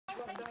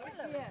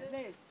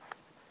this.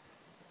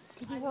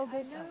 Could you hold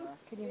this?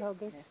 Could you hold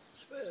this?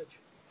 Spurge.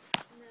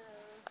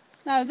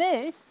 No,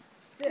 this?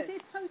 This. Is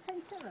this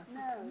potentilla?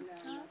 No.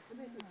 This is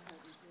potentilla.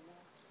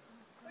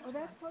 Oh,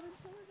 that's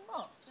potentilla?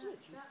 Oh,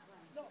 switch.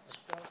 Oh,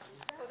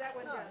 that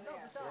one down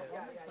there.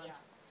 Yeah.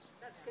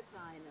 That's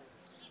Catinus.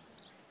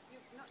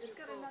 It's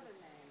got another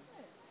name.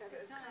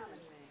 It's got a common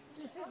name.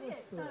 This is a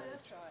No, spurge.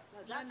 that's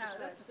right. No,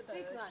 that's a the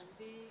big spurge. one.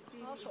 The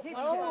hibiscus.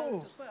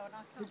 Oh. As well, and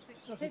I can't think.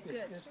 It's not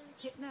Hibiscus.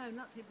 hibiscus. No,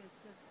 not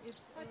hibiscus. It's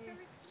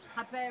a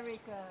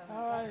Hypericum.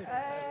 Aye.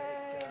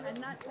 And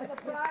that's the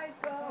prize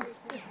goes.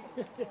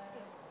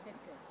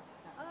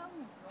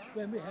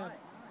 When we have,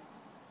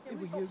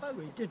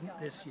 we didn't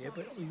this year,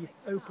 but we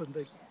opened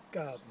the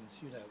gardens,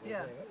 you know,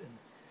 Yeah. and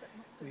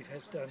we've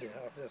done it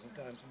half a dozen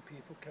times, and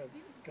people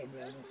come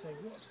round and say,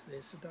 "What's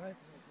this?" And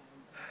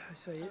I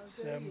say it's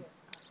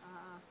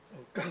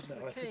oh God, no,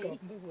 I've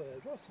forgotten the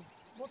word.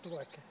 What do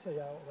I say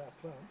out of our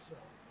plants?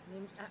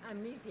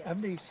 Amnesia.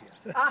 Amnesia.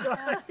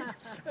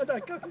 And I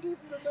can't even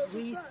remember.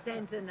 We that.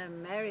 sent an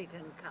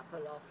American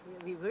couple off.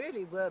 We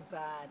really were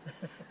bad.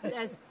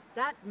 There's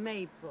that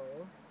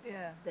maple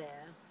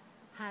there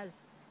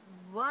has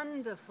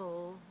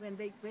wonderful. When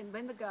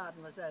the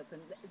garden was open,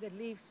 the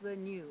leaves were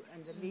new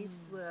and the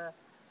leaves were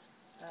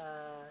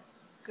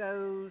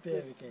gold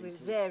with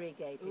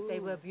variegated. They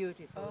were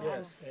beautiful.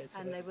 Yes,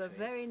 and they were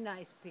very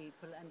nice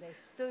people, and they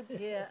stood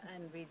here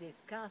and we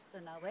discussed,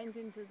 and I went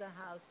into the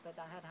house, but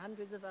I had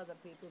hundreds of other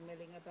people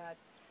milling about,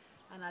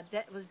 and I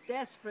was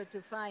desperate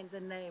to find the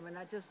name, and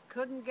I just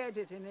couldn't get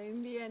it, and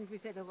in the end we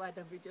said, oh, why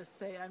don't we just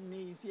say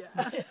amnesia?